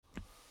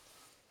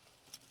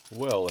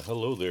Well,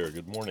 hello there.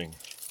 Good morning.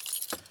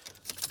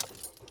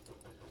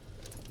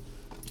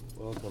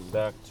 Welcome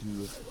back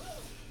to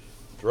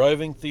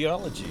Driving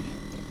Theology.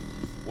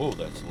 Whoa,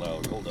 that's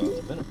loud. Hold on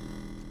a minute.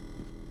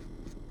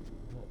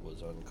 That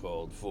was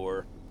uncalled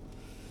for.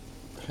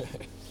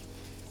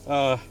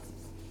 So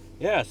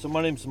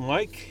my name's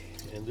Mike,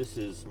 and this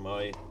is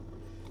my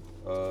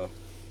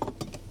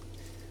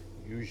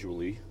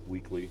usually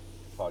weekly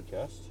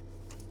podcast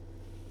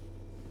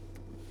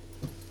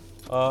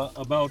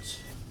about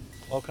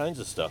all kinds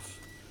of stuff,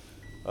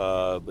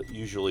 but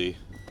usually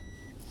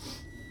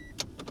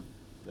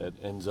that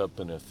ends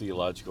up in a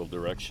theological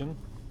direction.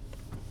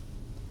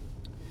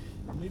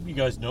 Maybe you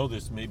guys know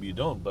this, maybe you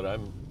don't, but I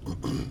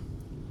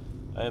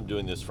am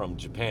doing this from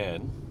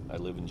Japan. I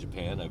live in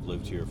Japan. I've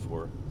lived here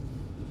for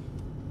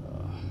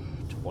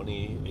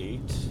 28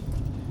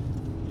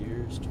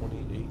 years.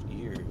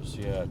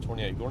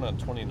 28, going on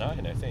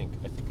 29, I think.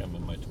 I think I'm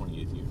in my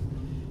 28th year.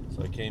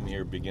 So I came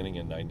here beginning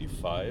in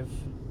 95.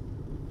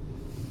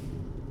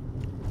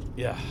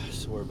 Yeah,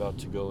 so we're about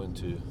to go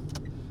into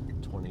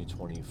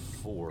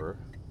 2024.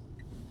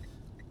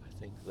 I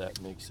think that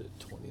makes it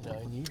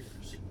 29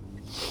 years.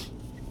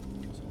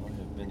 So I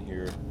have been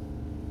here,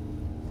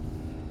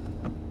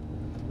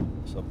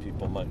 some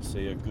people might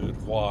say a good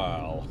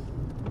while,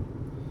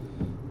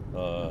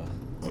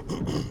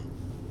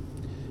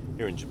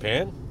 here in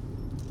Japan.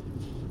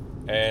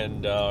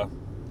 And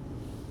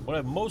what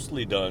I've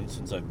mostly done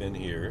since I've been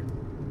here,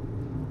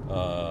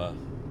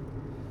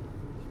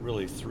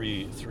 really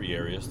three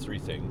areas, three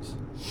things.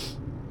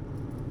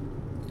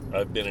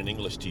 I've been an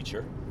English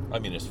teacher. I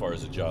mean, as far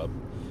as a job.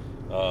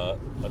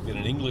 I've been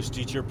an English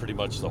teacher pretty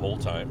much the whole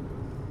time.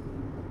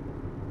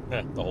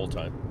 The whole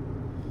time.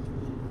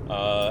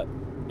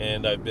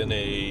 And I've been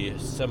a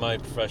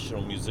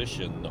semi-professional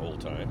musician the whole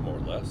time, more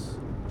or less.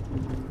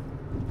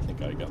 I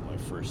think I got my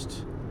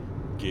first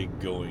gig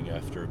going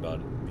after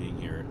about being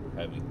here,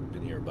 having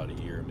been here about a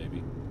year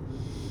maybe.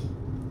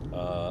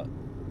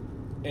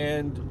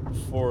 And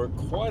for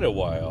quite a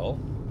while,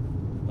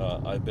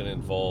 I've been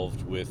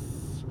involved with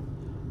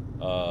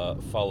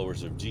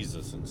followers of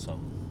Jesus in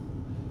some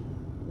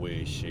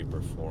way, shape,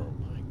 or form.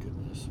 My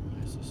goodness, why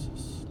is this so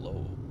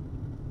slow?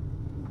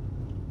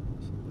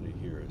 Somebody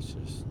here is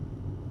just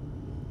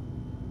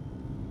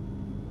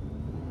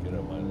get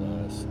on my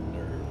last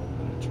nerve. I'm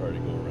going to try to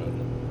go around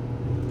it.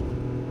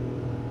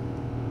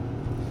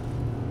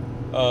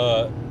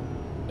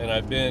 And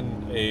I've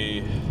been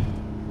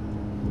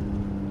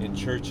in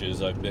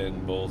churches, I've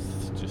been both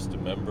just a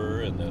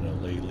member and then a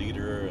lay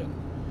leader and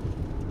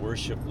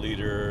worship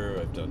leader.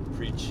 I've done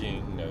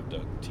preaching, I've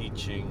done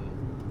teaching.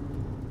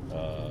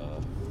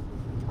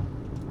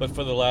 But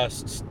for the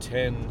last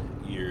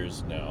 10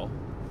 years now,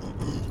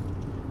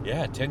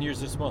 10 years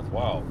this month,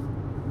 wow.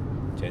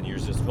 10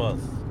 years this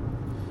month.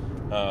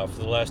 For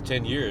the last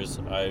 10 years,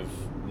 I've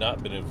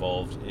not been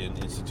involved in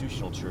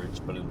institutional church,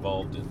 but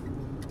involved in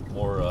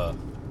more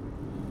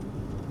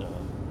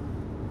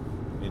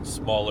in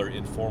smaller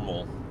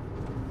informal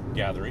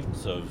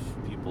gatherings of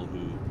people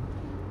who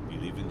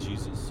believe in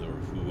Jesus or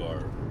who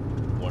are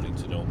wanting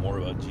to know more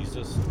about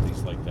Jesus and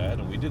things like that.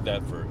 And we did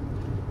that for,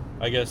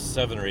 I guess,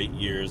 7 or 8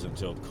 years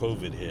until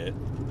COVID hit.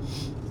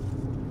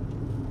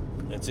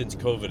 And since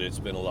COVID, it's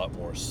been a lot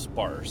more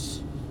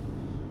sparse.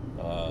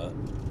 The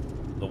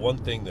one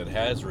thing that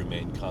has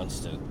remained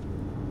constant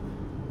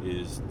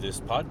is this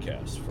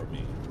podcast for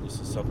me. This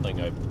is something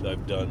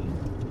I've done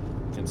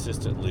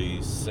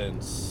consistently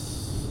since,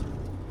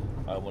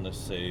 I want to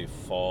say,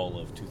 fall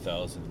of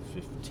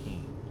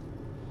 2015.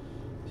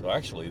 So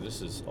actually,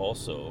 this is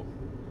also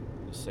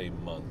the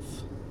same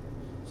month.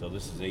 So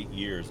this is 8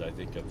 years, I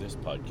think, of this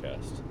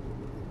podcast.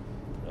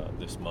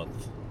 This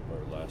month, or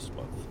last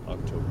month,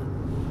 October.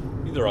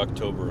 Either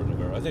October or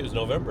November. I think it was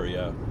November,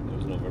 yeah. It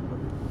was November.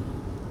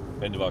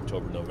 End of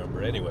October,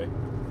 November. Anyway,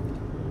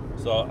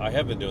 so I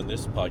have been doing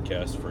this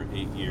podcast for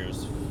 8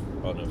 years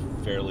on a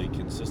fairly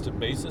consistent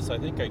basis. I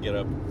think I get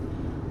up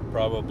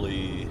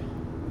probably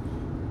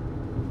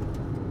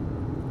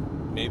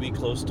maybe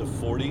close to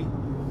 40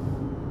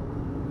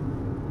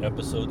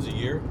 episodes a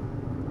year,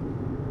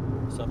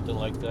 something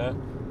like that.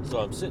 So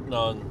I'm sitting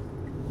on,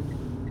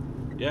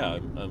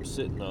 I'm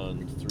sitting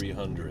on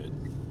 300.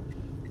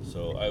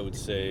 So I would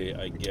say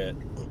I get,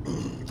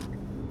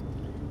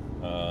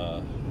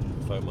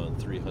 if I'm on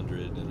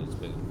 300 and it's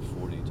been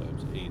 40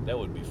 times 8, that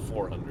would be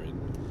 400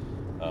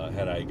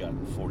 had I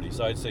gotten 40.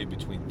 So I'd say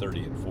between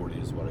 30 and 40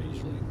 is what I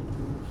usually,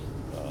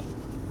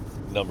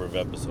 number of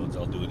episodes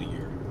I'll do in a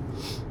year.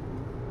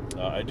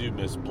 I do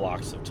miss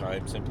blocks of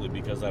time simply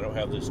because I don't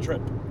have this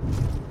trip.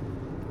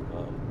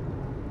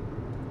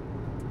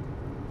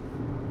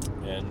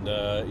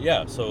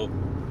 So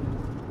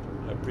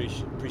I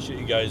appreciate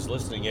you guys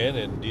listening in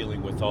and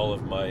dealing with all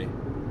of my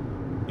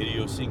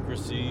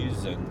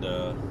idiosyncrasies and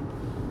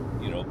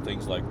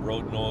things like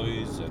road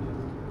noise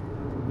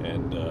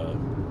and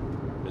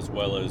as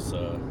well as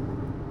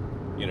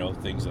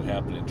things that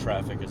happen in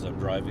traffic as I'm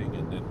driving,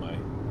 and then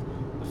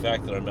the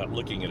fact that I'm not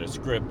looking at a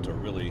script or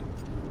really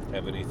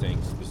have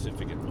anything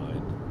specific in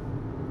mind.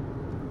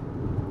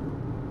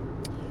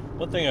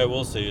 One thing I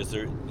will say is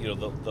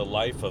the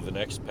life of an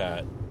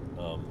expat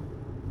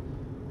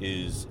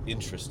is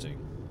interesting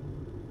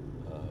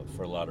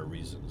for a lot of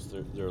reasons.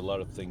 There are a lot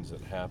of things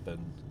that happen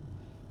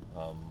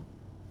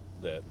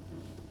that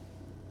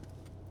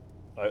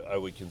I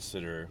would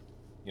consider,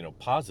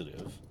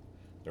 positive.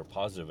 There are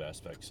positive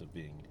aspects of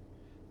being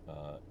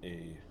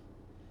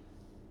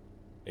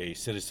a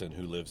citizen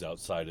who lives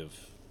outside of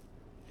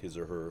his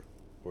or her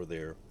or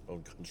their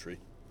own country.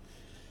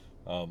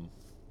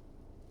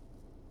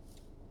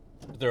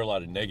 But there are a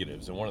lot of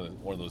negatives, and one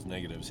of those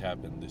negatives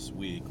happened this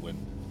week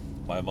when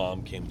my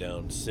mom came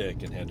down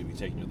sick and had to be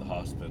taken to the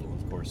hospital.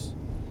 Of course,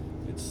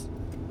 it's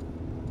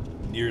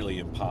nearly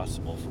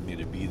impossible for me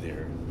to be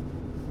there.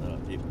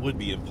 It would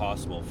be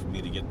impossible for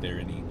me to get there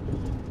any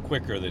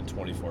quicker than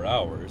 24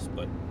 hours,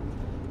 but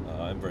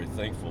I'm very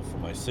thankful for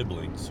my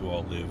siblings who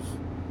all live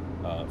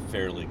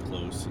fairly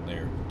close, and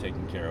they're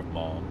taking care of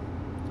Mom.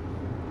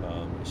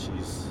 I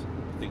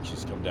think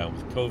she's come down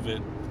with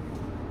COVID.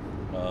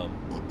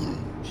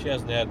 She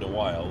hasn't had in a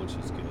while, which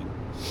is good.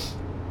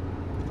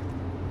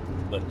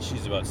 But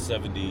she's about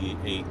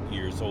 78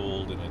 years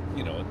old, and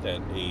at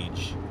that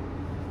age,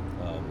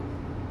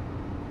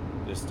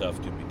 this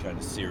stuff can be kind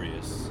of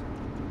serious.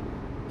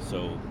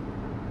 So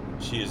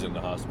she is in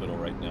the hospital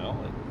right now,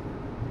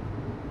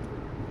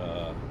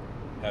 and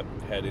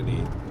haven't had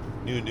any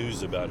new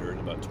news about her in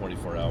about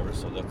 24 hours,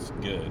 so that's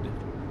good.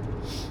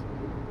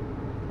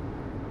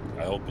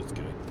 I hope it's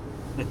good.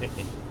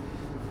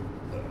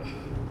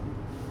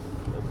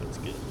 Hope it's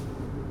good.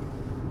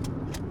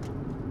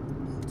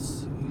 Let's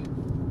see.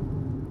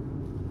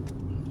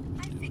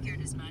 I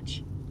figured as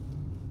much.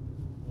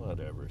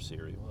 Whatever,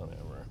 Siri.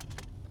 Whatever.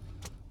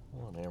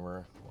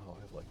 Wow,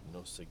 I have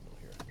no signal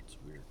here. It's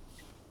weird.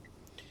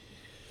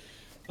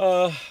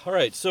 All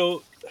right.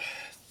 So,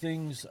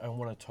 things I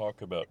want to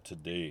talk about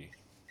today.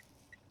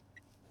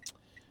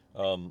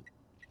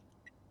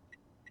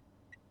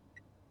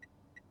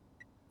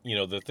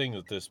 The thing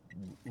that this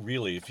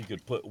really, if you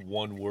could put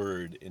one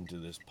word into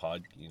this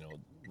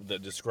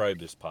that described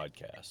this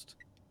podcast,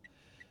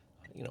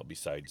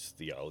 besides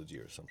theology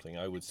or something,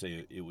 I would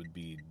say it would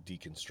be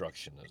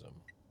deconstructionism.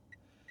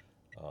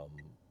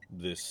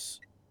 This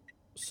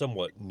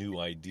somewhat new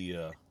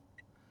idea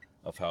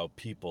of how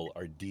people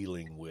are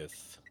dealing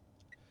with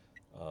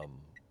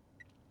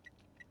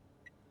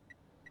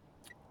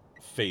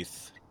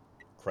faith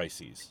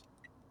crises.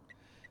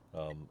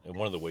 And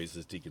one of the ways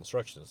is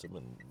deconstructionism.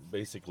 And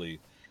basically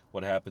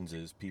what happens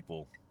is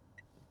people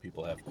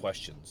have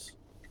questions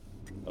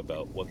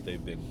about what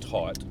they've been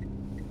taught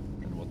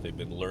and what they've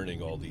been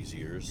learning all these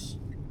years.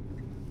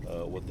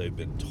 What they've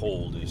been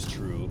told is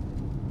true.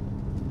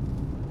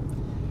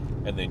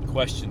 And then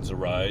questions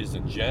arise,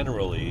 and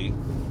generally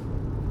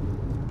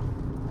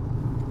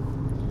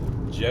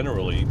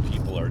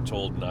people are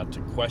told not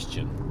to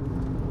question,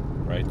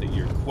 right? That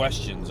your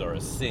questions are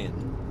a sin,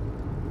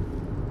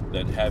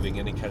 that having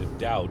any kind of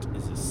doubt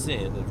is a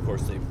sin. And of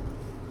course they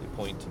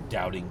point to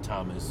doubting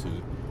Thomas,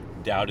 who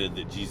doubted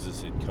that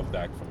Jesus had come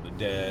back from the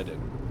dead,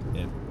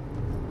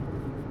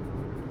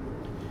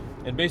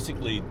 and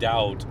basically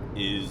doubt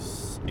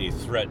is a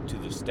threat to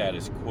the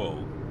status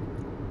quo.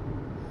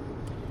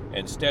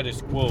 And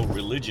status quo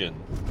religion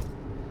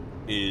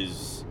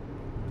is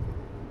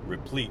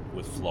replete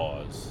with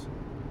flaws,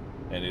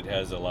 and it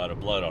has a lot of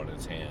blood on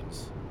its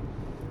hands,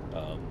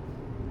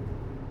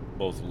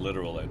 both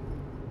literal and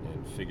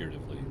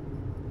figuratively.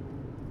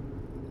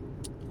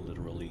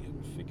 Literally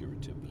and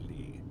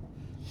figuratively.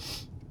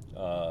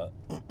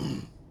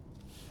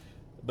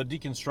 But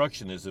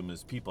deconstructionism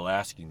is people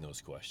asking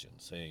those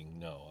questions, saying,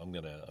 "No, I'm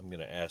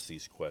gonna ask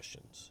these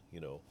questions."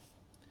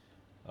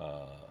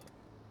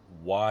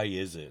 Why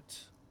is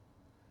it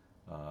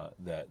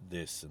that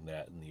this and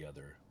that and the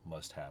other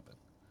must happen?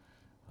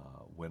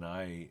 When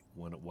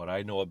what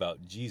I know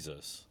about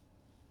Jesus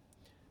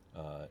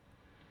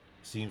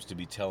seems to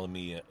be telling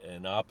me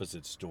an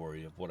opposite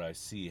story of what I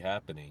see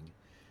happening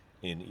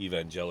in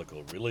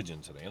evangelical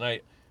religion today.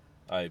 And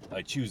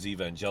I choose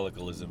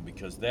evangelicalism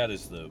because that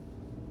is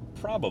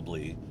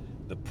probably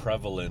the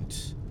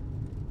prevalent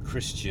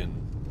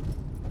Christian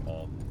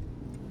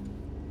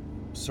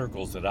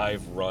circles that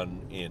I've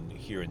run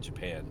here in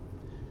Japan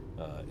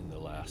in the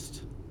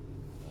last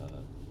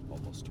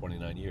almost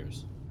 29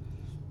 years,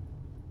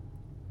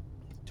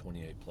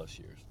 28 plus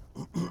years.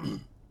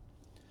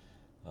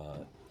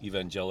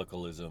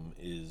 Evangelicalism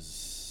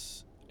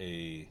is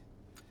a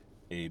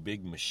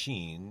big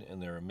machine,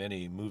 and there are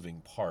many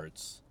moving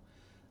parts,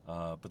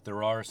 but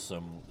there are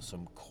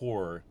some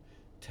core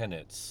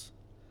tenets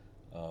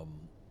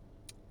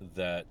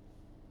that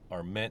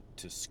are meant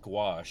to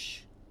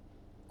squash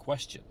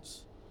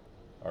questions,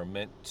 are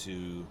meant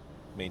to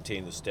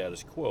maintain the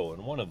status quo,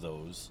 and one of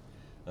those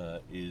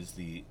is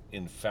the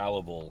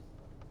infallible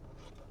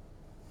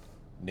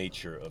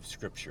nature of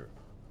Scripture.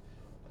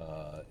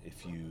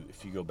 If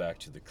you go back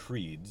to the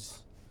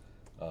creeds,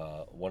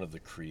 one of the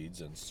creeds,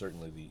 and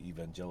certainly the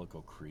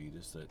evangelical creed,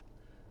 is that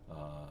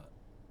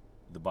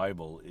the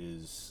Bible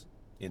is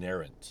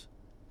inerrant.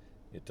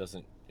 It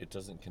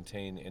doesn't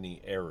contain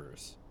any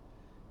errors.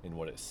 in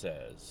what it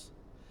says.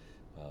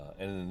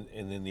 And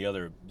then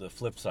the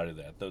flip side of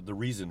that, the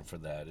reason for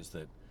that is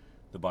that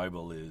the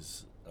Bible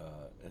is,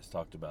 as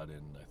talked about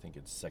in, I think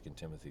it's 2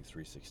 Timothy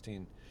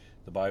 3:16,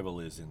 the Bible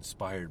is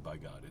inspired by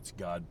God. It's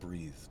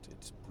God-breathed.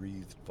 It's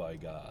breathed by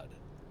God.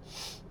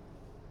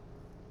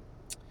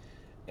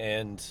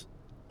 And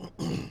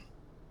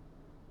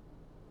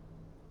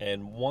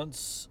and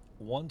once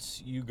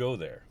you go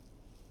there,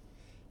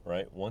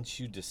 right? Once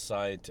you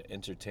decide to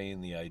entertain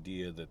the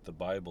idea that the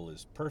Bible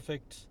is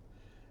perfect,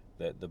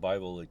 that the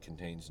Bible, it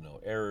contains no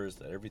errors,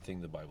 that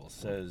everything the Bible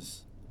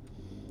says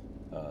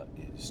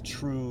is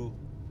true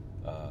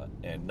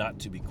and not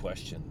to be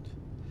questioned,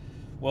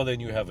 well, then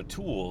you have a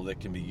tool that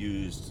can be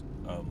used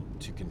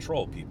to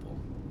control people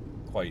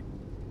quite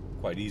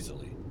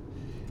easily.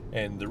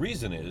 And the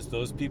reason is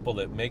those people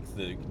that make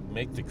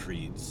the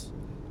creeds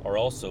are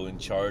also in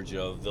charge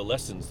of the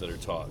lessons that are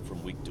taught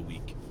from week to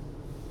week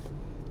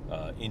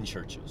in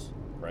churches,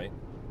 right?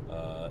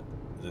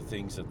 The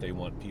things that they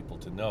want people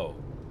to know.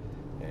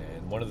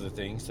 And one of the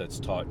things that's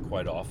taught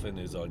quite often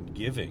is on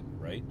giving,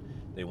 right?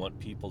 They want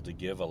people to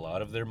give a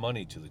lot of their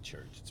money to the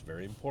church. It's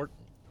very important.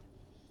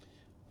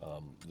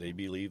 They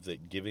believe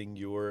that giving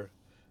your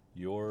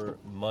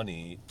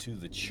money to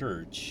the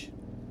church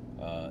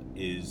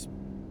is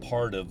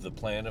part of the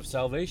plan of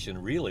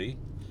salvation, really.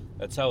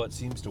 That's how it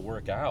seems to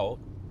work out.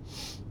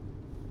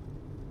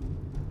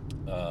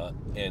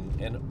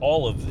 And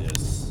all of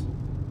this,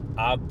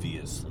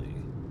 obviously,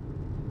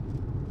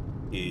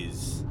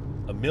 is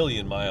a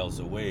million miles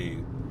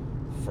away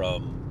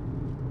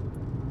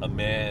from a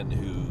man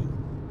who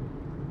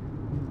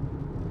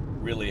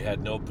really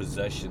had no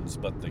possessions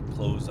but the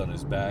clothes on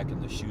his back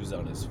and the shoes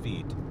on his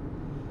feet,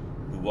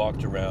 who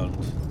walked around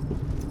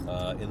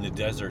in the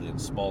desert in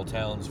small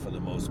towns for the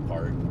most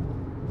part,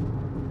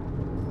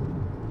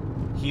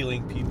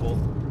 healing people,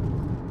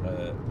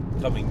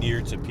 coming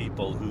near to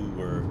people who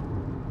were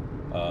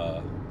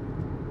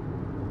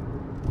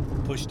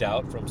pushed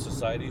out from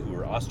society, who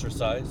were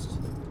ostracized,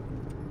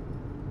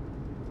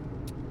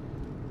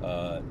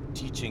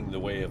 teaching the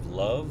way of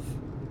love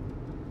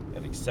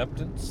and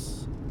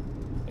acceptance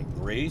and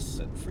grace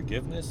and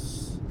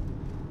forgiveness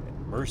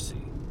and mercy.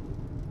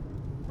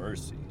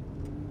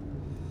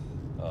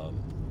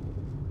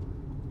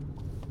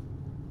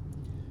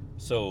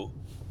 So,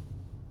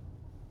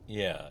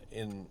 yeah,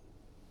 in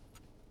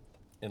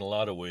a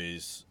lot of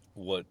ways,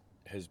 what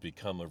has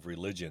become of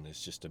religion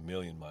is just a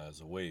million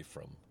miles away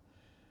from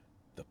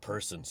the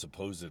person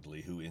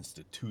supposedly who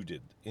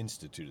instituted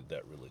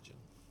that religion,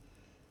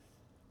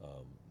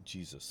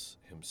 Jesus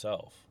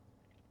himself.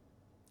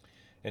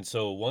 And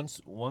so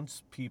once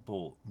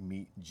people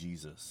meet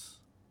Jesus,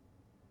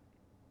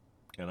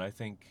 and I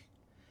think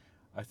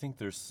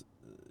there's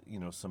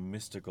some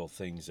mystical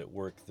things at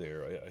work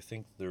there. I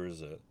think there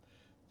is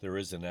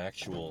an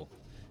actual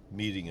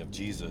meeting of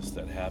Jesus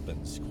that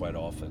happens quite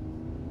often.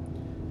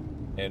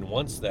 And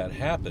once that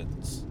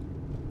happens,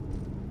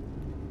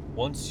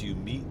 once you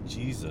meet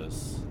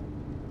Jesus,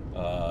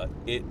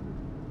 it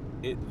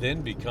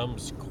then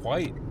becomes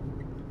quite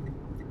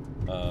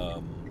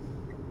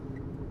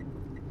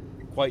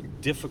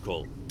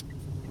difficult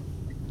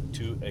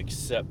to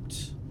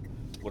accept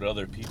what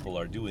other people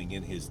are doing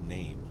in his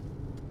name,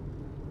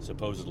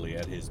 supposedly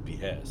at his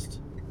behest.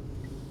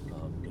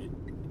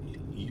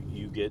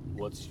 You get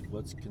what's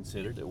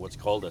considered, what's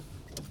called a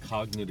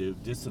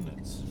cognitive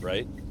dissonance,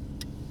 right?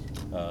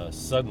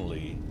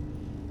 Suddenly,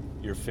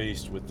 you're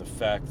faced with the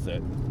fact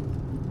that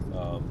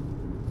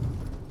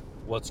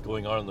what's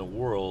going on in the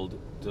world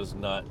does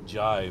not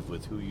jive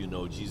with who you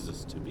know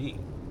Jesus to be.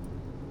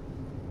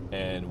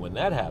 And when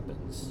that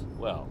happens,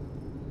 well,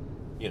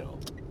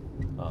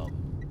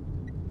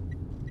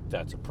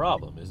 that's a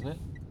problem, isn't it?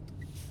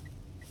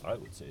 I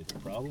would say it's a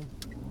problem.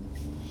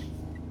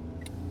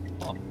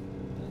 I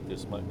think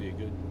this might be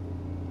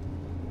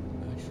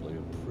actually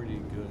a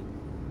pretty good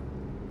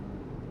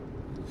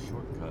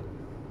shortcut.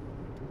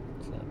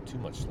 It's not too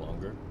much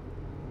longer.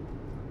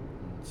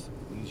 It's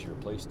an easier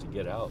place to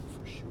get out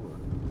for sure.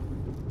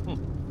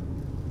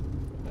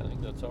 I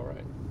think that's all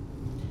right.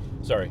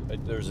 Sorry,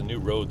 there's a new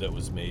road that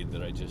was made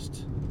that I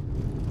just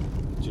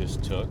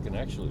took, and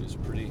actually it's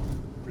pretty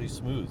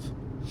smooth.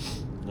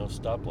 No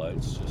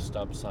stoplights, just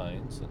stop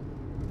signs, and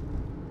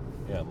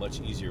yeah,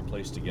 much easier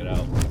place to get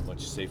out,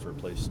 much safer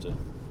place to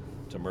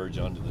merge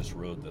onto this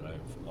road that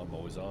I'm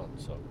always on.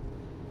 So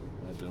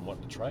I've been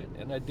wanting to try it,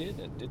 and I did.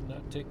 It did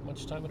not take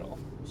much time at all.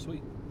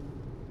 Sweet.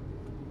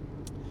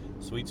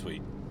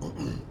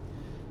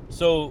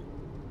 So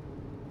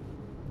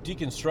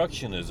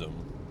deconstructionism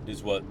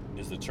is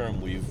the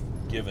term we've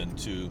given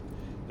to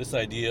this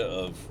idea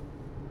of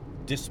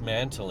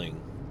dismantling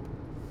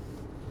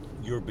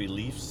your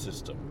belief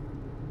system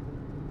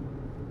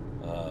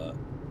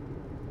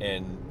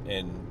and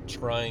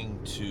trying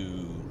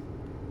to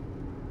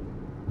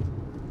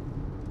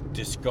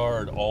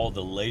discard all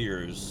the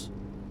layers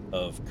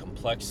of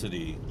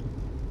complexity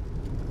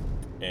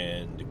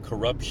and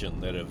corruption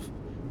that have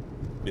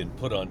been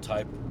put on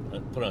top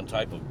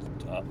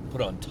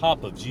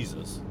of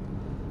Jesus,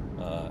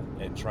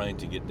 and trying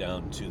to get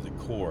down to the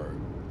core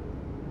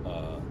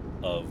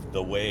of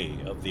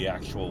the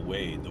actual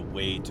way, the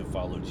way to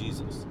follow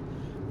Jesus,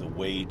 the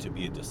way to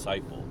be a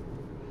disciple.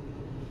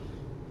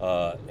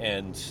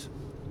 And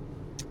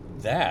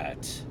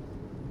that,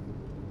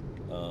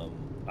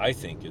 I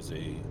think, is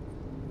a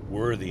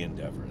worthy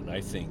endeavor. And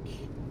I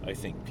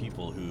think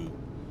people who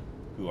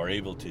are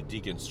able to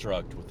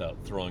deconstruct without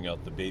throwing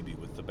out the baby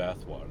with the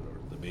bathwater, or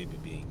the baby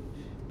being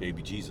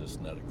baby Jesus,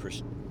 not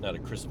a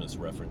Christmas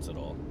reference at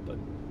all, but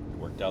it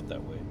worked out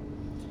that way.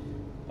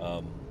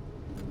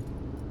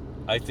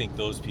 I think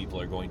those people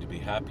are going to be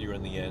happier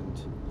in the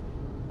end,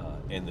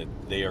 and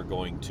that they are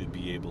going to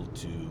be able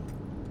to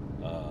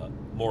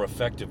more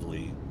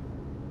effectively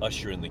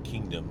usher in the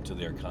kingdom to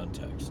their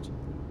context.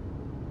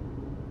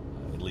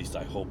 At least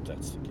I hope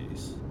that's the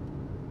case.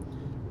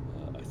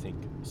 I think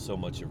so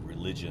much of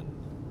religion,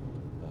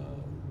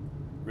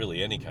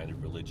 really any kind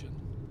of religion,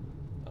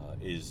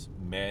 is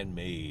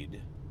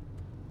man-made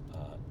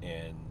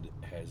and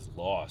has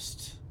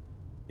lost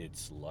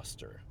its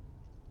luster.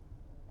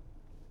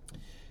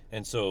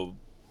 And so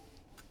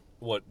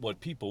what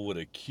people would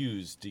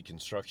accuse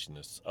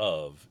deconstructionists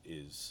of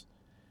is,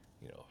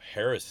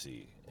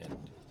 heresy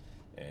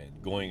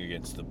and going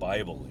against the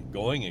Bible and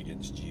going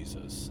against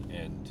Jesus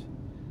and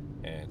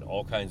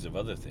all kinds of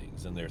other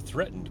things. And they're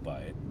threatened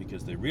by it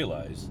because they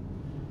realize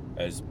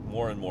as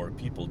more and more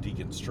people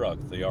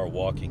deconstruct, they are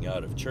walking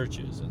out of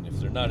churches. And if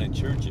they're not in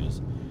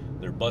churches,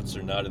 their butts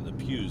are not in the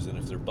pews. And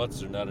if their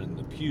butts are not in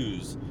the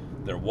pews,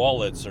 their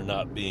wallets are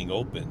not being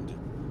opened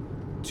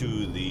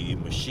to the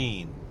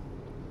machine.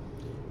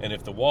 And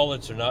if the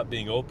wallets are not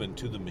being opened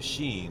to the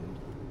machine,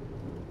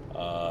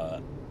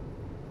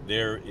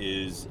 there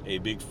is a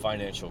big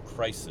financial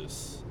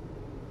crisis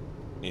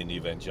in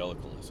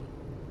evangelicalism.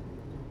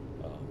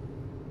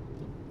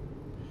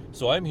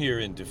 So I'm here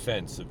in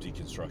defense of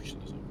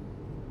deconstructionism.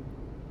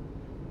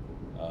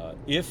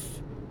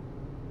 If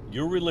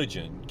your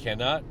religion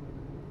cannot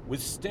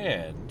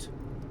withstand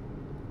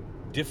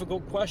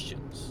difficult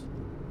questions,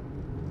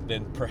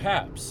 then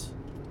perhaps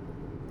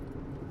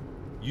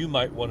you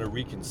might want to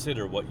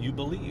reconsider what you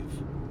believe.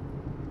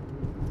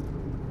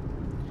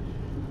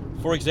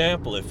 For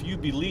example, if you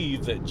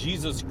believe that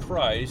Jesus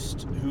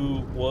Christ,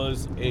 who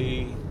was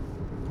a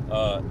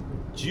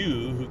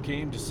Jew who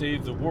came to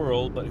save the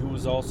world, but who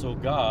was also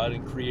God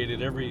and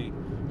created every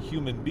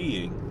human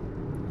being,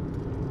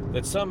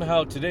 that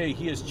somehow today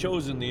he has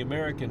chosen the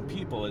American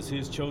people as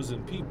his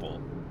chosen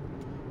people,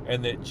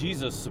 and that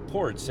Jesus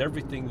supports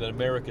everything that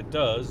America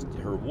does,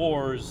 her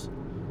wars,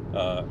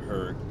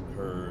 her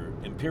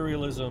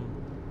imperialism,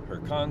 her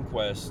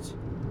conquest,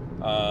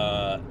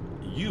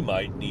 you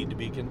might need to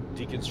be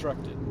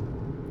deconstructed.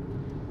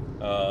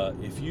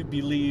 If you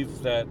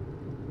believe that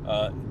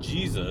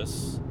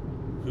Jesus,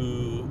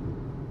 who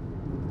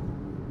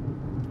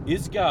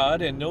is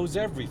God and knows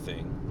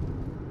everything,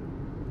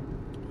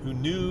 who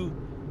knew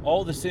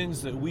all the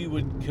sins that we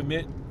would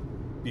commit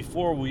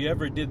before we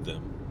ever did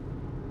them,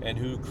 and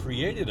who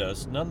created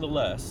us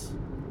nonetheless,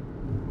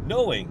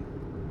 knowing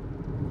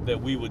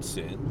that we would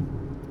sin.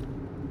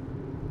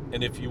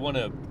 And if you want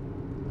to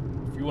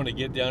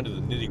get down to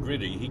the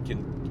nitty-gritty,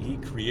 he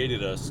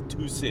created us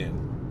to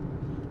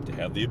sin, to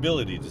have the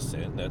ability to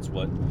sin. That's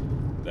what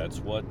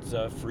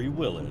free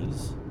will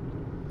is.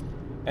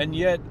 And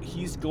yet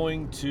he's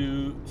going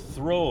to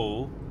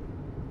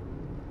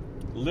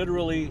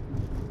literally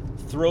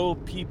throw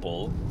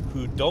people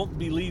who don't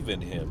believe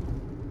in him,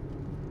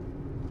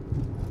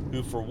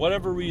 who for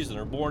whatever reason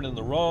are born in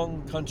the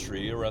wrong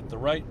country or at the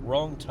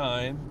wrong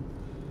time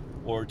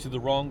or to the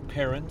wrong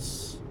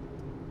parents,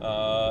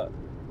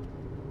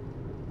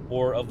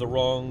 or of the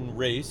wrong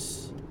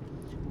race,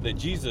 that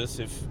Jesus,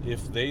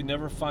 if they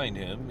never find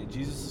him,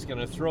 Jesus is going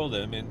to throw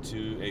them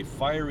into a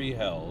fiery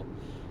hell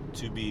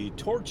to be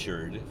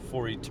tortured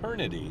for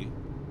eternity.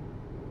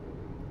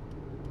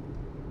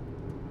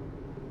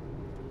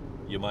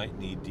 You might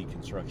need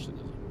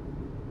deconstructionism.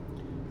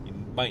 You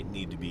might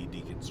need to be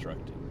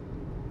deconstructed.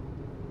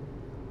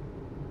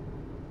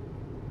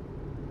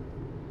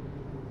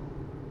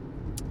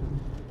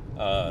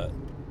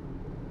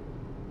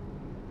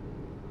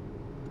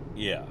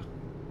 Yeah.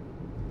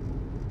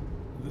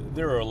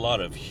 There are a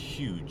lot of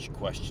huge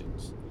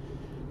questions.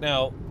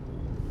 Now,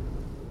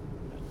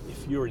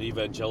 if you're an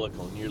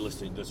evangelical and you're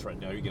listening to this right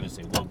now, you're going to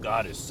say, well,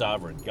 God is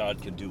sovereign.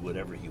 God can do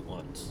whatever he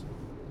wants.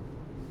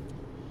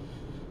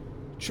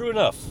 True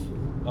enough.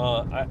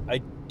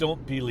 I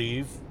don't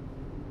believe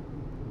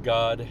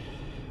God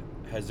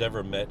has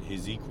ever met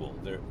his equal.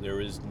 There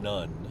is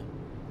none.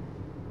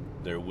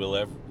 There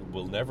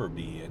will never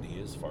be any,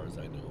 as far as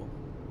I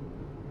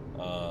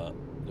know.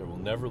 There will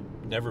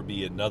never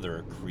be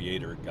another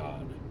creator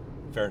God.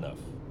 Fair enough.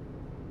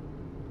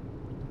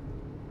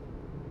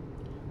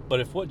 But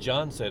if what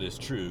John said is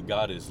true,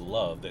 God is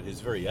love, that his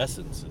very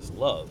essence is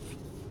love,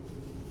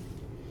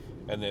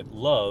 and that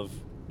love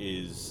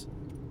is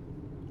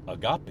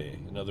agape,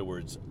 in other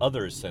words,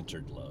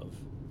 other-centered love.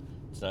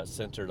 It's not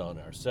centered on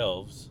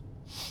ourselves.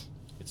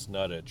 It's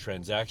not a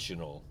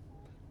transactional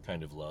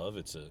kind of love.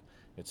 It's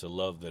a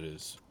love that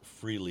is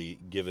freely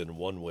given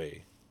one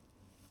way,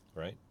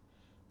 right?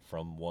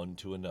 From one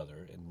to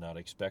another, and not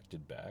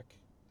expected back,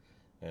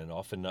 and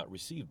often not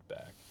received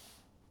back.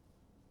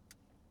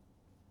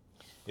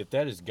 If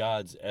that is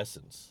God's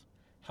essence,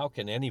 how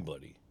can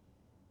anybody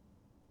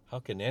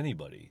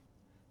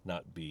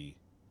not be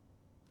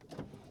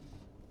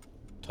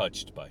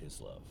touched by his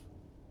love?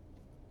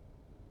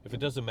 If it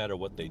doesn't matter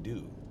what they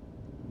do,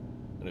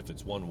 and if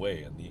it's one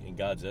way, and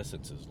God's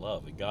essence is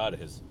love, and God,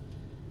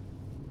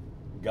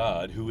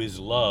 who is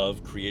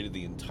love, created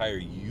the entire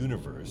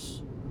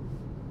universe,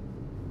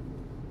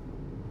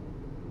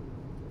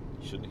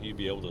 shouldn't he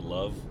be able to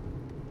love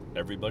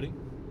everybody?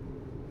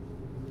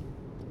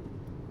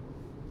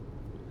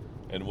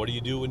 And what do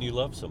you do when you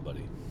love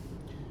somebody?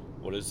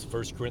 What does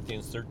 1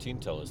 Corinthians 13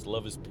 tell us?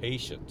 Love is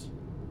patient.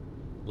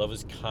 Love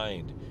is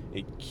kind.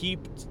 It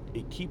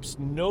keeps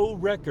no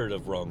record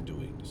of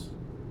wrongdoings.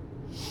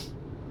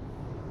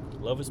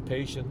 Love is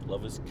patient.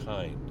 Love is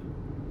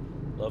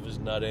kind. Love is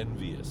not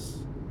envious.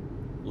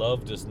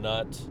 Love does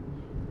not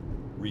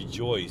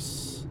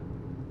rejoice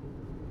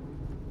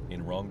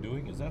in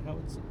wrongdoing. Is that how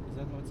it says?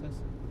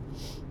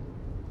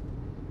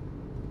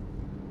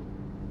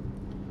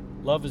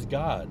 Love is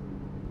God.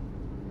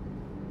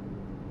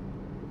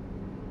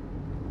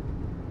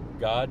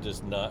 God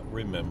does not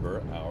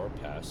remember our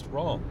past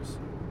wrongs.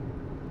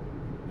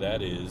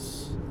 That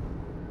is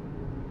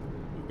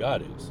who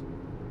God is.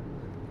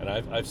 And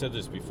I've said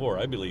this before.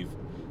 I believe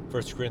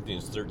 1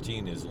 Corinthians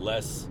 13 is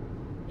less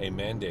a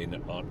mandate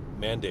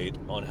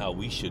on how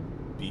we should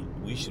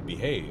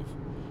behave,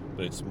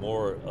 but it's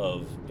more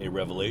of a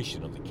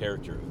revelation of the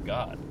character of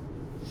God,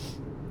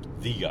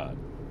 the God,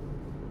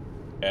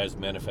 as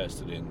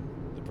manifested in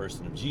the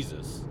person of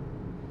Jesus,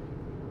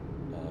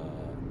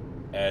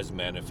 as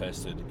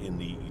manifested in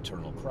the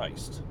eternal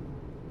Christ,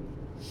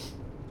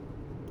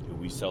 who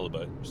we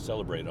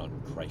celebrate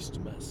on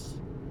Christmas.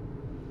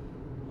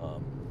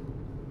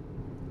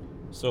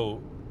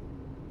 So,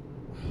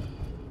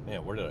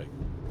 man, where did I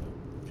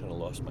kind of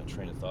lost my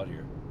train of thought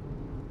here?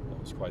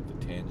 That was quite the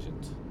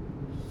tangent.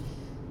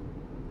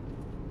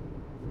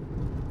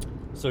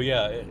 So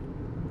yeah,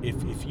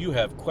 if you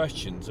have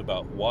questions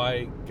about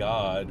why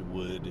God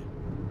would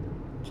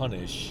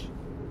punish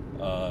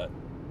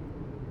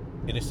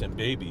innocent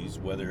babies,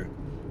 whether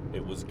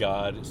it was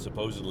God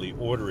supposedly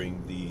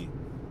ordering the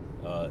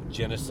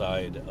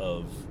genocide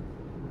of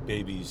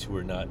babies who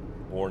were not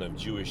born of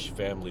Jewish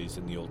families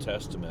in the Old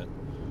Testament,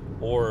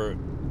 or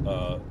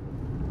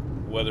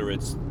whether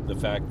it's the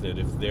fact that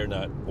if they're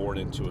not born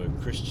into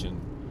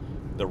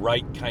the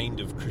right kind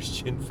of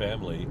Christian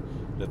family,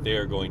 that they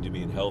are going to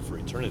be in hell for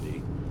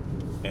eternity,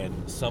 and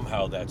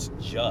somehow that's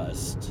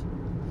just.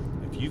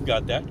 If you've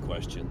got that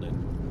question,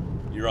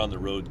 then you're on the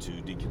road to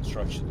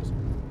deconstructionism.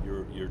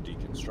 You're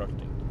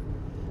deconstructing.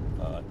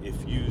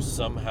 If you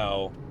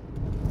somehow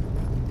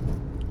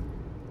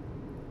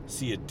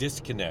see a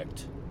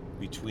disconnect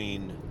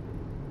between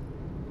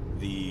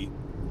the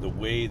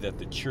way that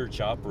the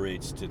church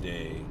operates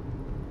today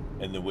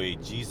and the way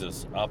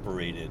Jesus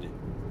operated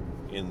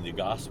in the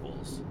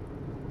Gospels,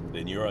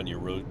 then you're on your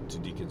road to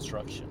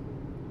deconstruction.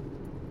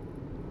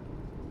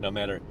 No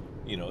matter,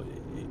 you're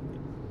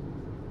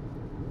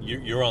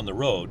on the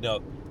road. Now,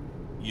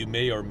 you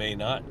may or may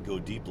not go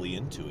deeply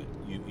into it.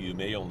 You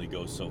may only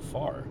go so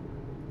far,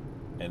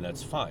 and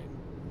that's fine.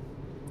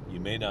 You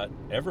may not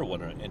ever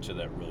want to enter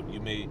that road.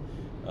 You may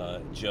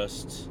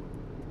just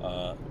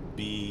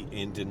be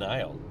in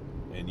denial,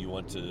 and you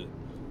want to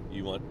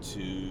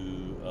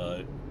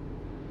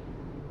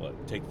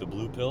take the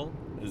blue pill?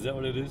 Is that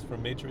what it is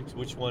from Matrix?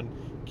 Which one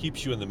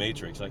keeps you in the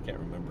Matrix? I can't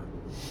remember.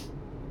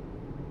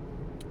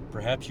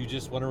 Perhaps you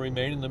just want to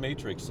remain in the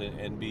Matrix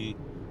and be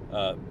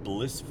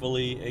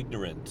blissfully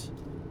ignorant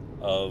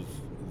of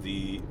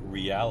the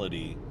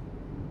reality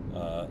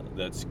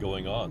that's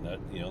going on.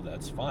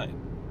 That's fine.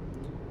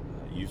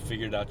 You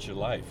figured out your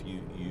life.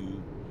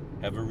 You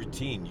have a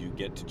routine. You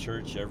get to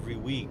church every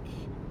week.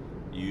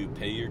 You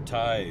pay your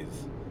tithe.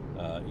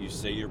 You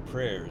say your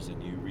prayers,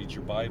 and you read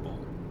your Bible.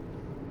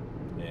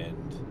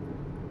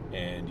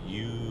 And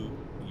you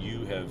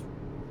have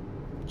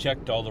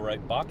checked all the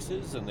right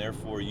boxes, and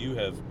therefore you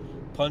have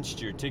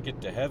punched your ticket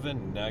to heaven,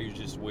 and now you're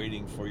just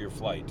waiting for your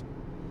flight.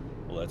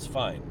 Well, that's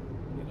fine.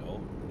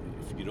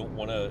 If you don't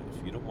want to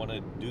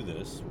do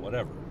this,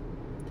 whatever.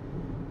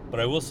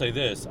 But I will say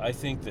this: I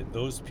think that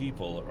those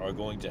people are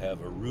going to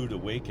have a rude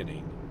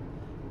awakening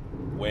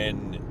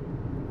when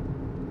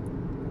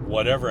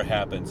whatever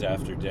happens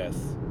after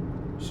death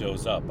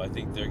shows up. I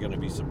think they're going to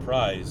be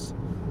surprised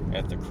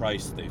at the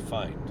Christ they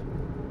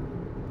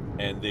find,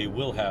 and they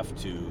will have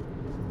to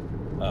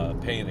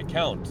pay an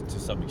account to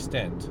some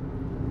extent,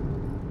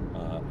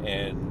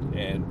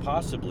 and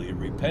possibly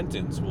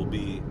repentance will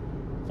be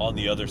on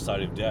the other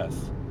side of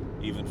death,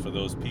 even for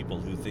those people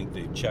who think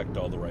they've checked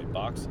all the right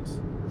boxes.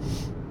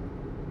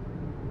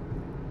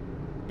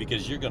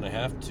 Because you're going to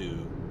have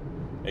to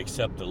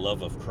accept the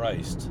love of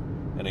Christ,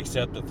 and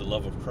accept that the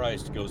love of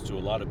Christ goes to a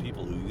lot of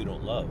people who you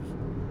don't love.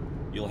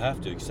 You'll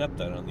have to accept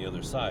that on the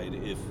other side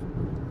if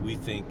we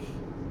think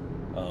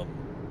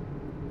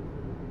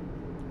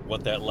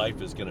what that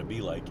life is going to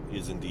be like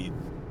is indeed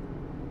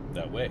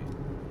that way.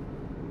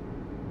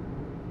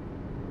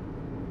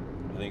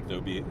 I think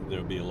there'll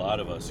be a lot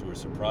of us who are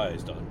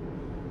surprised on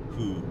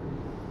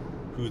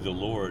who the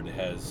Lord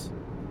has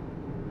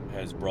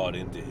brought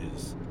into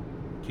His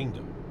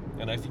kingdom,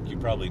 and I think you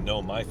probably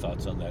know my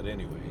thoughts on that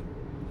anyway.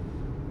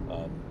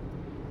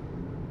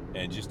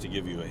 And just to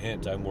give you a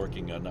hint, I'm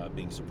working on not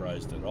being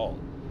surprised at all.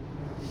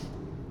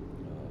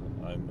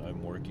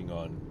 I'm working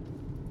on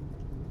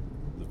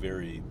the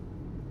very,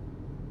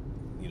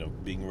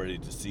 being ready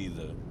to see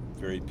the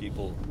very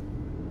people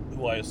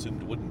who I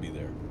assumed wouldn't be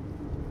there,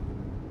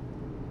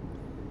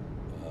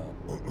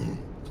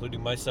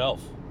 including myself.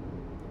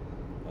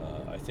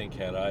 I think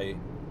had I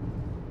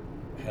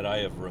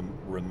have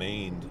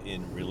remained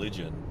in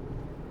religion,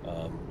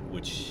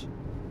 which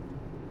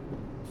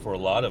for a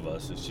lot of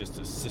us is just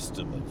a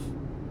system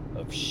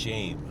of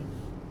shame,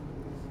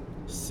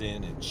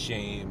 sin and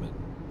shame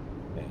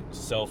and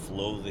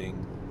self-loathing,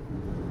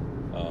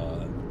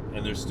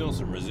 and there's still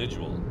some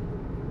residual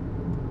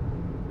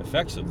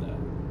effects of that,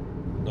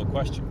 no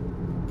question.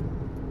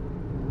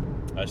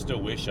 I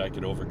still wish I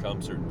could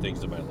overcome certain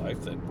things in my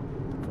life that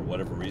for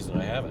whatever reason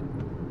I haven't.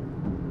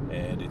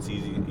 And it's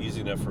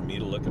easy enough for me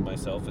to look at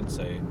myself and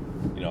say,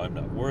 I'm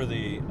not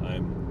worthy,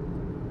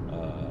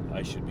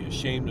 I should be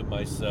ashamed of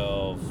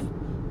myself,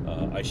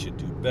 I should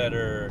do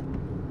better,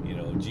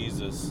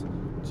 Jesus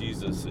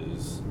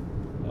is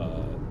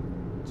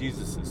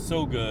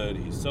so good,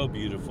 He's so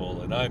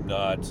beautiful, and I'm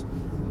not,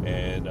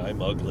 and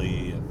I'm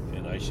ugly,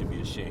 and I should be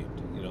ashamed.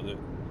 There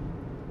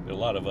are a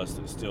lot of us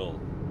that still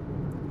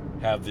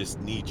have this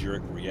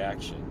knee-jerk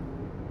reaction.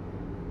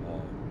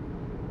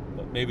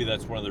 But maybe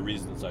that's one of the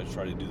reasons I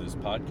try to do this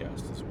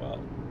podcast as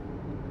well.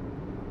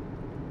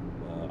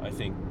 I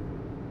think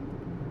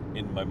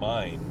in my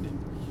mind,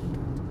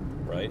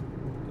 right,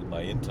 in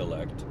my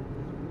intellect,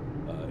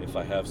 if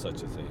I have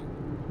such a thing,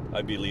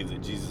 I believe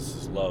that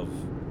Jesus' love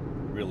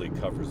really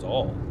covers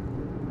all,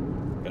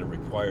 and it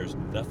requires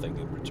nothing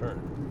in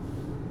return.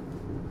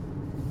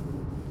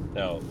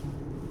 Now,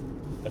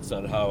 that's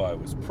not how I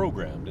was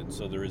programmed, and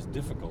so there is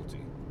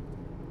difficulty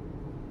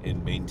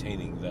in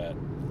maintaining that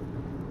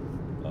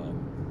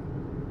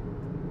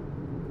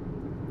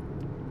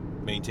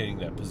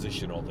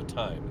position all the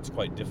time. It's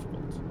quite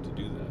difficult to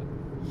do that.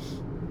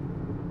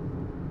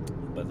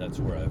 But that's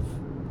where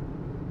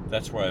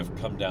I've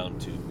come down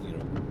to,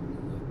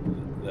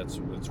 that's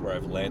where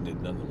I've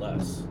landed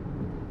nonetheless.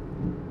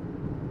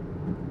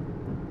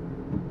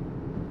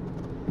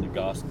 The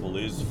gospel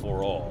is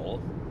for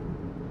all,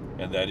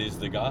 and that is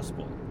the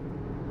gospel.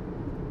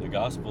 The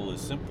gospel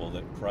is simple,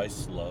 that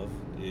Christ's love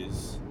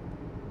is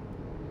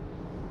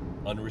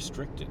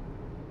unrestricted.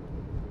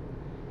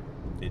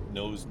 It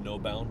knows no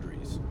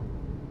boundaries.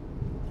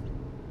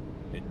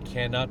 It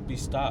cannot be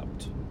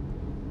stopped.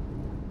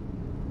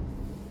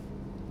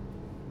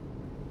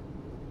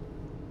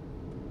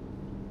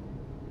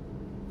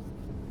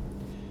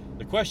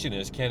 The question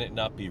is, can it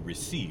not be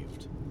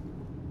received?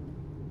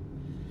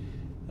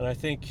 And I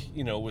think,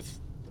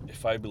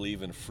 if I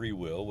believe in free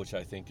will, which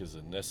I think is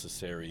a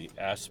necessary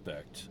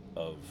aspect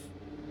of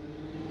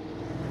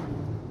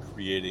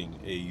creating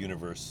a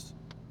universe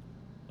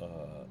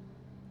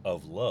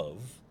of love,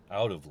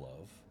 out of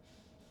love,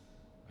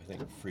 I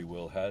think free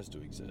will has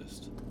to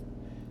exist.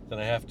 Then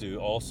I have to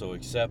also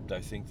accept, I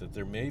think, that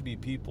there may be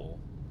people,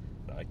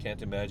 I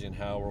can't imagine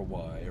how or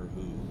why or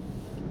who,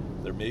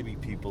 there may be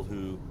people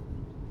who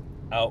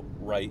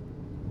outright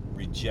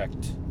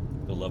reject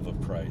the love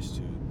of Christ,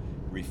 who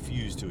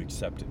refuse to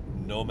accept it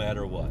no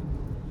matter what,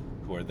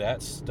 who are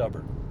that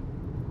stubborn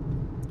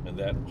and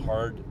that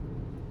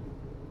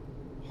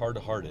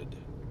hard-hearted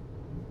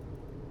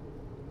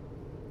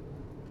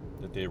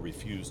that they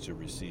refuse to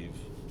receive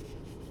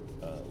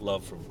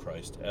love from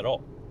Christ at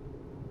all.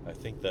 I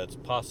think that's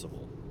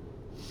possible.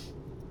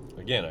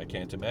 Again, I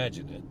can't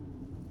imagine it.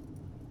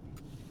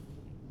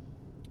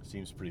 It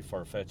seems pretty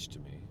far-fetched to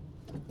me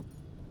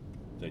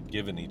that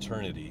given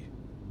eternity,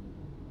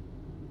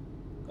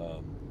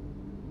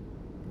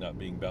 not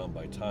being bound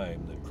by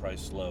time, that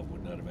Christ's love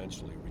would not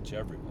eventually reach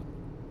everyone.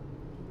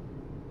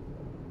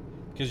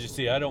 Because you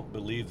see, I don't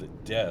believe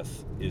that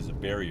death is a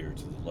barrier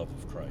to the love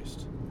of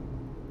Christ.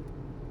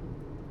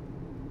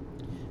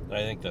 And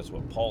I think that's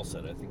what Paul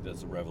said. I think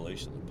that's the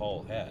revelation that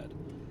Paul had.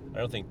 I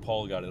don't think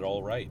Paul got it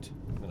all right.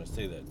 I'm going to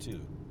say that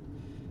too.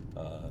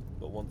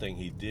 But one thing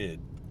he did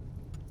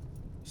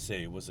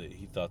say was that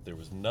he thought there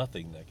was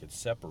nothing that could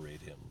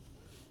separate him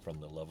from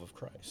the love of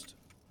Christ.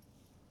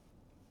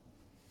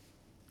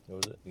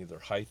 What was it? Neither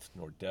height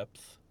nor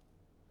depth,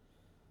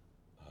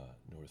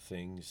 nor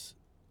things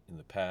in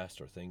the past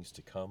or things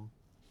to come,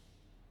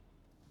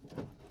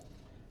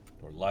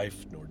 nor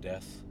life nor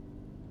death.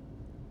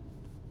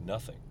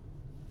 Nothing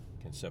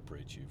can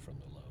separate you from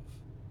the love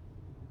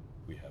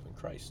we have in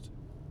Christ.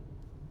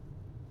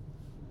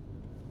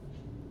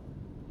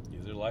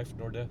 Neither life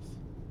nor death.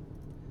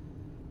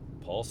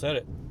 Paul said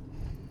it.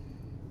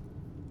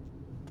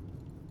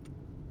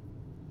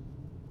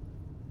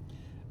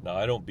 Now,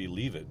 I don't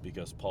believe it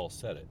because Paul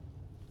said it.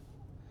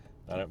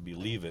 I don't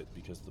believe it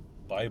because the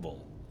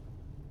Bible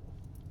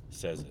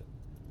says it.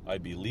 I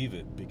believe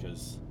it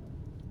because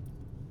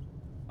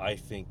I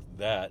think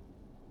that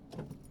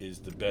is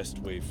the best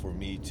way for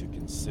me to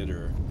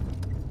consider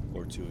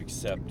or to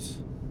accept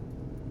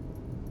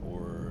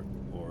or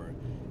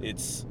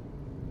it's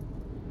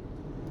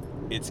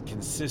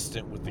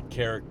consistent with the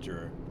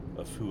character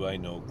of who I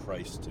know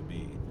Christ to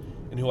be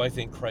and who I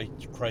think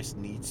Christ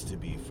needs to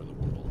be for the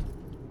world.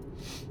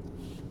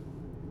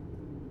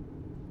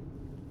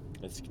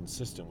 It's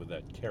consistent with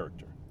that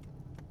character.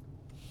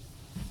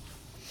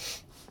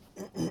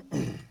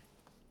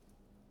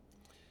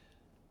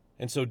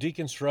 And so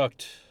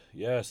deconstruct,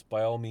 yes,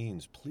 by all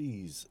means,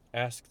 please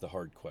ask the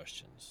hard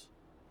questions.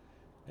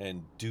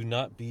 And do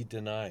not be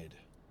denied.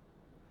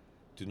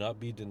 Do not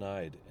be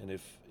denied. And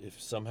if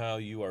somehow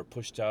you are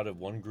pushed out of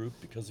one group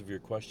because of your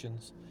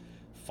questions,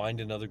 find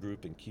another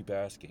group and keep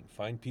asking.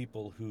 Find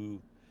people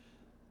who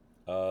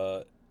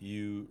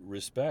you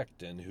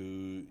respect and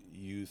who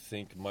you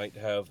think might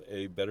have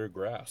a better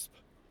grasp.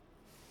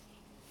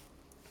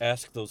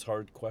 Ask those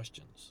hard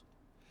questions.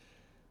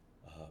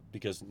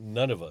 Because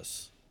none of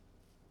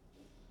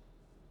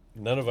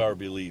our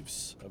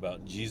beliefs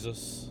about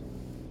Jesus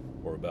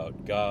or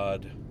about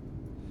God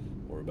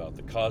or about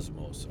the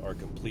cosmos are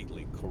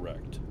completely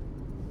correct.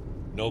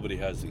 Nobody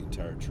has the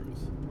entire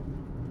truth.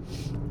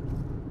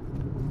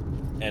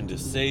 And to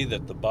say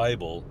that the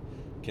Bible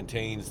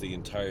contains the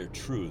entire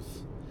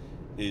truth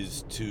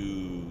is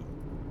to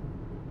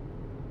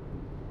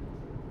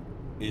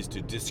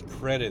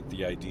discredit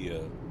the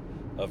idea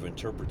of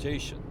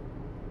interpretation.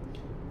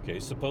 Okay,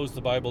 suppose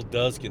the Bible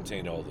does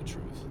contain all the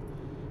truth.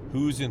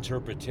 Whose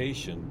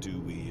interpretation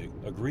do we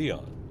agree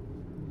on?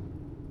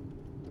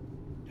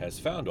 Has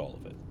found all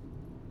of it.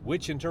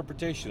 Which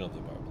interpretation of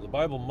the Bible? The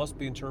Bible must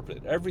be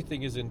interpreted.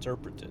 Everything is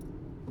interpreted.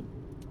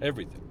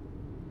 Everything.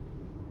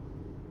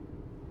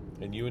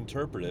 And you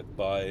interpret it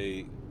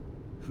by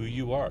who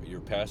you are,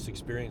 your past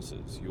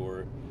experiences,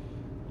 your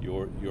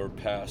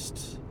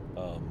past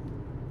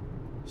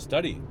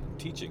study and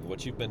teaching,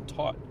 what you've been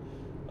taught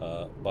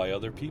by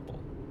other people,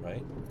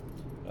 right?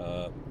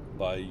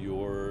 By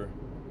your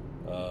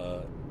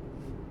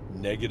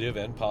negative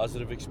and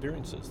positive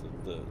experiences,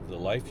 the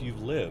life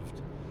you've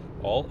lived.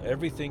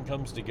 Everything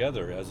comes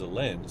together as a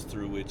lens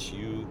through which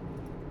you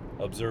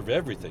observe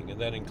everything, and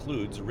that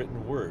includes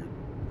written word,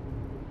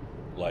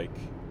 like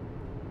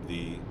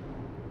the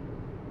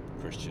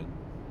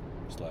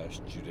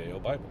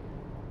Christian/Judeo Bible.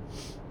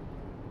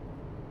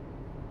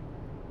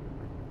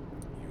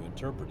 You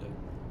interpret it.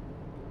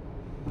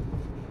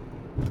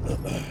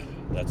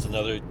 That's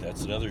another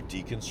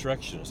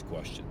deconstructionist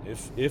question.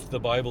 If the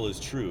Bible is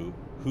true,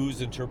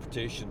 whose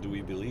interpretation do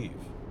we believe?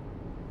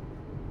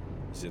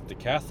 Is it the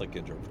Catholic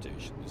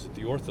interpretation? Is it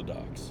the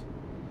Orthodox?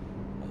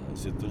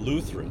 Is it the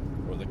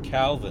Lutheran or the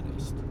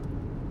Calvinist?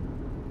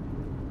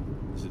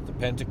 Is it the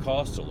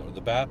Pentecostal or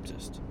the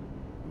Baptist?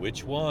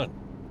 Which one?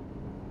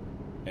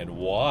 And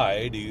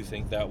why do you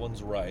think that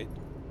one's right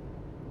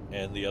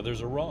and the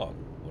others are wrong?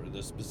 What are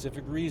the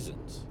specific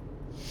reasons?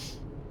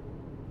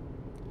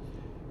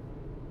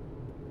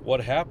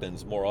 What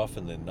happens more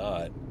often than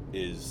not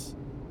is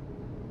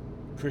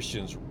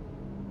Christians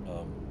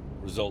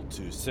result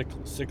to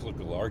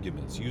cyclical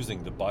arguments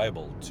using the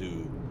Bible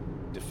to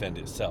defend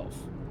itself.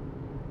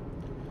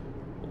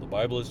 Well, the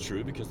Bible is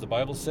true because the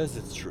Bible says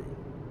it's true.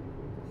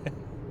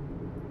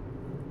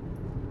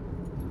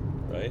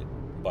 Right?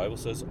 The Bible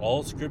says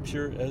all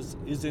Scripture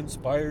is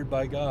inspired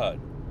by God.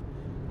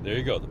 There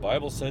you go. The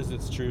Bible says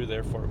it's true,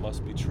 therefore it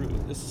must be true.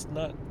 This is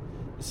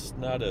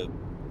not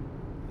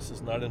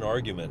an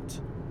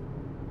argument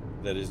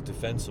that is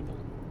defensible.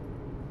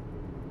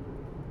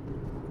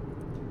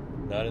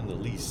 Not in the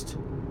least.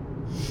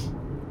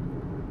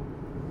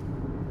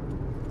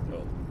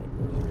 Oh,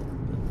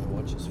 my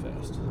watch is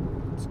fast.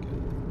 That's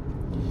good.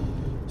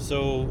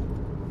 So,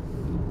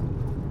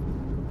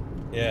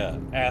 yeah,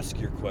 ask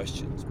your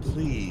questions.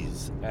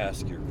 Please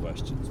ask your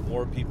questions.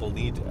 More people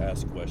need to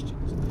ask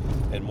questions.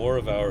 And more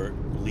of our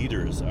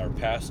leaders, our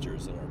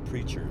pastors and our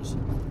preachers,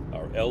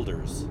 our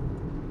elders,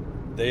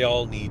 they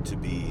all need to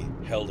be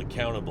held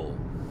accountable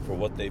for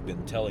what they've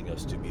been telling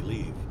us to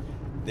believe.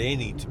 They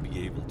need to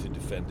be able to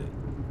defend it.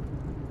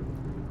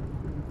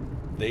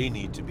 They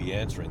need to be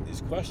answering these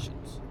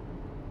questions.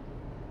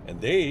 And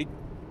to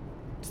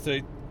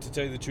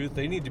tell you the truth,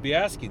 they need to be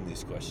asking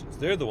these questions.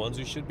 They're the ones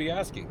who should be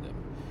asking them.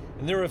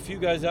 And there are a few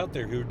guys out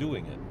there who are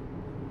doing it.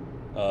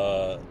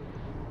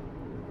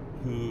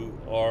 Who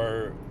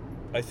are,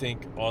 I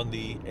think, on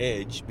the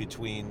edge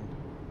between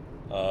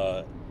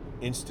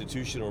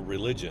institutional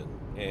religion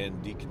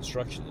and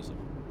deconstructionism.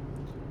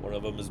 One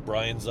of them is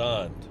Brian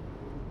Zond.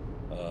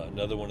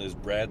 Another one is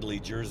Bradley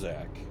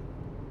Jerzak.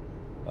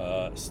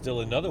 Still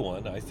another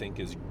one, I think,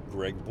 is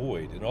Greg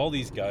Boyd. And all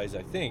these guys,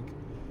 I think,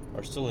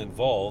 are still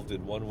involved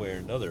in one way or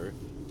another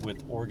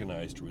with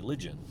organized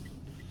religion.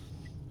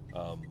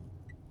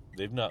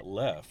 They've not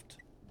left,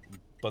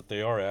 but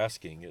they are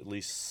asking at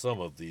least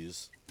some of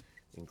these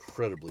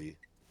incredibly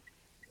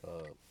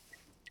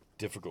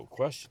difficult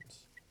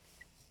questions.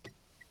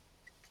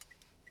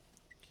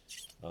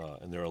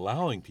 And they're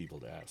allowing people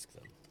to ask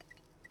them.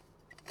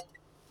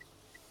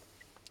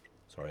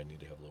 Sorry, I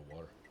need to have a little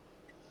water.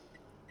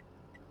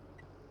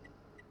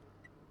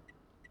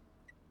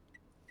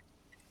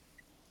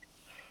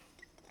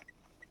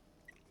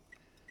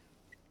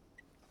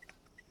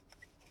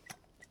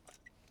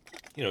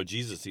 You know,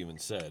 Jesus even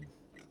said,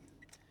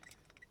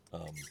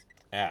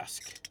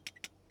 ask.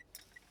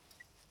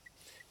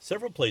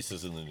 Several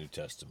places in the New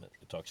Testament,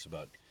 it talks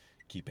about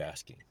keep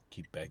asking,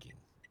 keep begging,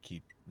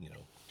 keep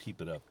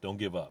it up. Don't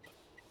give up.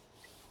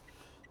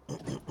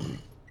 When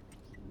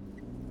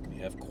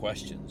you have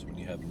questions, when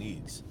you have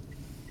needs,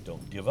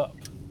 don't give up,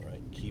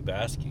 right? Keep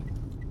asking.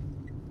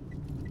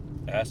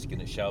 Ask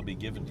and it shall be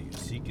given to you.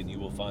 Seek and you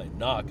will find.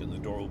 Knock and the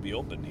door will be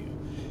open to you.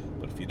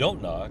 But if you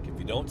don't knock, if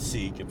you don't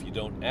seek, if you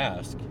don't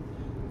ask,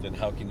 then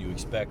how can you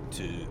expect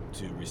to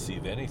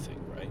receive anything,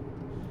 right?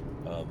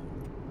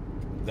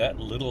 That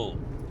little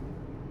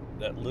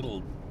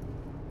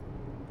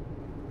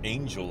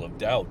angel of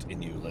doubt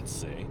in you, let's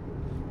say.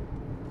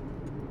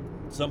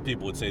 Some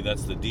people would say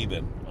that's the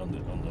demon on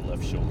the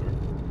left shoulder,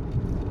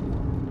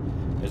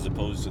 as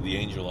opposed to the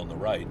angel on the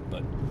right.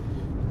 But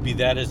be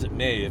that as it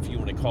may, if you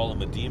want to call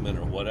him a demon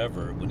or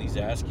whatever, when he's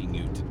asking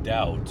you to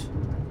doubt,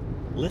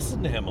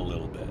 listen to him a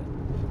little bit.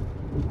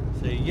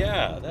 Say,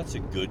 yeah, that's a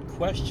good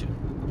question.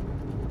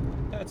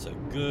 That's a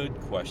good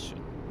question.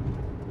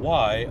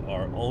 Why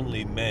are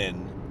only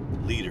men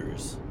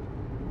leaders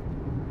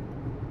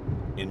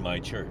in my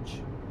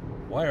church?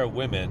 Why are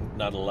women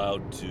not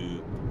allowed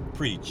to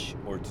preach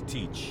or to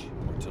teach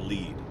or to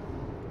lead?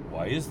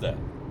 Why is that?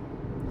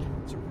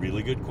 It's a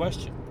really good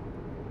question.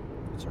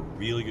 It's a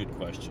really good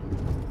question.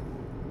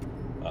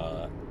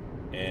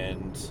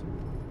 And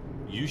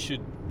you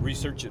should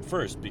research it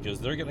first, because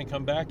they're going to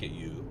come back at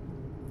you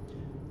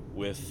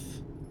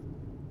with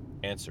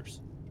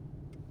answers.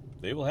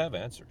 They will have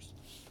answers,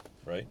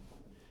 right?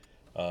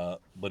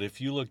 But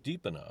if you look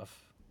deep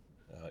enough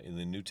in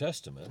the New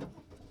Testament,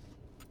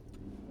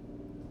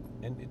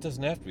 and it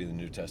doesn't have to be the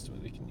New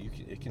Testament,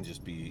 it can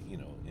just be,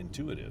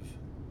 intuitive.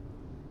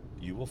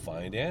 You will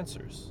find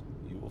answers.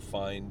 You will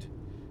find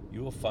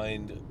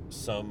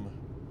some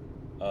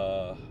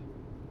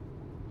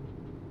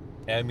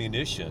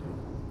ammunition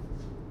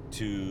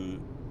to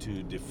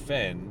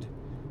defend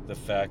the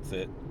fact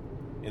that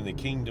in the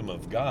kingdom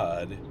of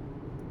God,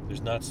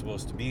 there's not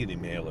supposed to be any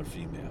male or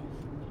female.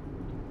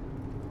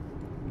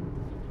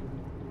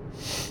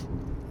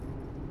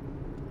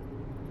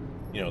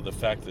 The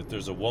fact that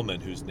there's a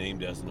woman who's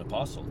named as an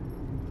apostle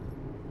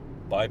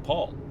by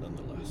Paul,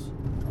 nonetheless.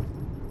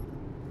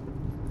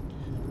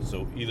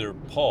 So either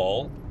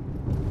Paul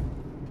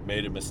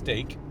made a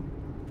mistake,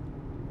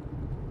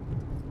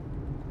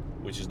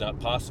 which is not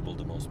possible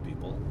to most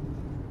people,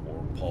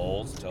 or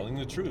Paul's telling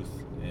the truth,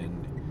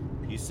 and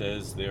he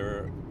says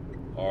there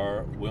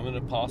are women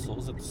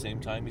apostles. At the same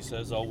time, he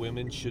says all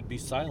women should be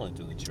silent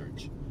in the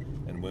church,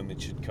 and women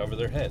should cover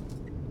their head.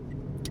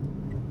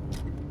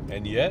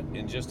 And yet,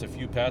 in just a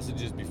few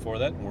passages before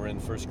that, and we're in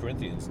 1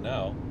 Corinthians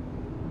now,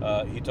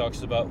 he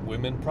talks about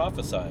women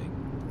prophesying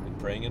and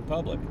praying in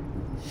public.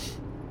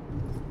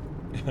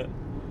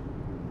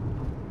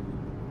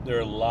 There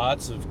are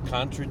lots of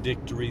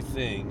contradictory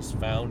things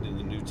found in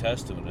the New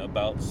Testament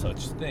about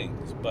such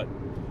things. But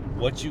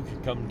what you can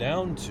come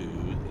down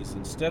to is,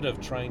 instead of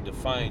trying to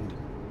find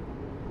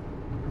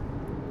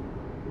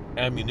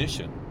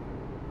ammunition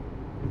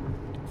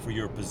for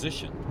your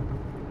position,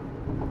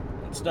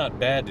 it's not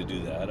bad to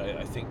do that.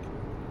 I think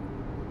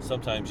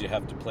sometimes you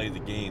have to play the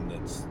game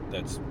that's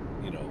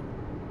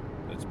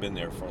been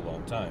there for a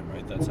long time,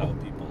 right? That's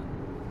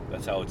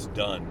how it's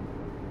done.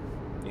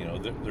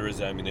 There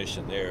is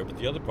ammunition there, but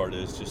the other part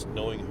is just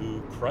knowing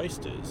who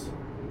Christ is,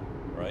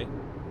 right?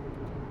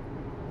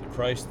 The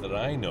Christ that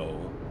I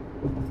know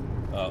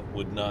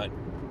would not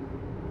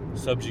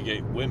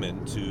subjugate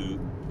women to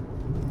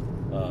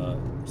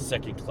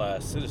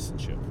second-class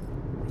citizenship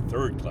or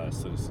third-class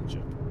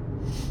citizenship.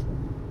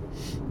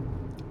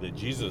 That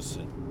Jesus,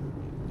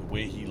 the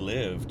way he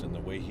lived and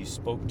the way he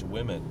spoke to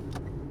women,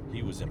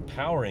 he was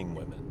empowering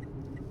women.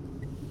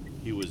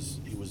 He was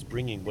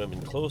bringing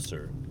women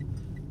closer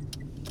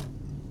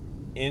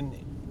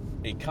in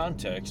a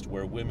context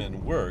where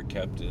women were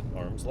kept at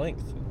arm's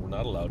length and were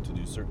not allowed to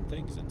do certain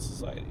things in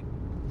society.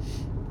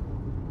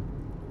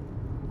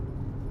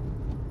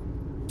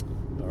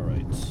 All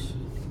right.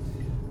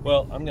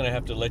 Well, I'm going to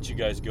have to let you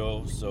guys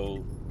go.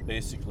 So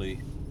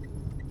basically,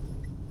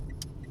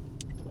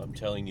 I'm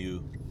telling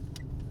you,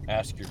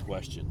 ask your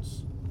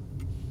questions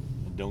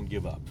and don't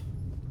give up.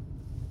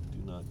 Do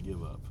not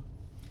give up.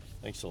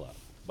 Thanks a lot.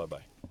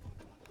 Bye-bye.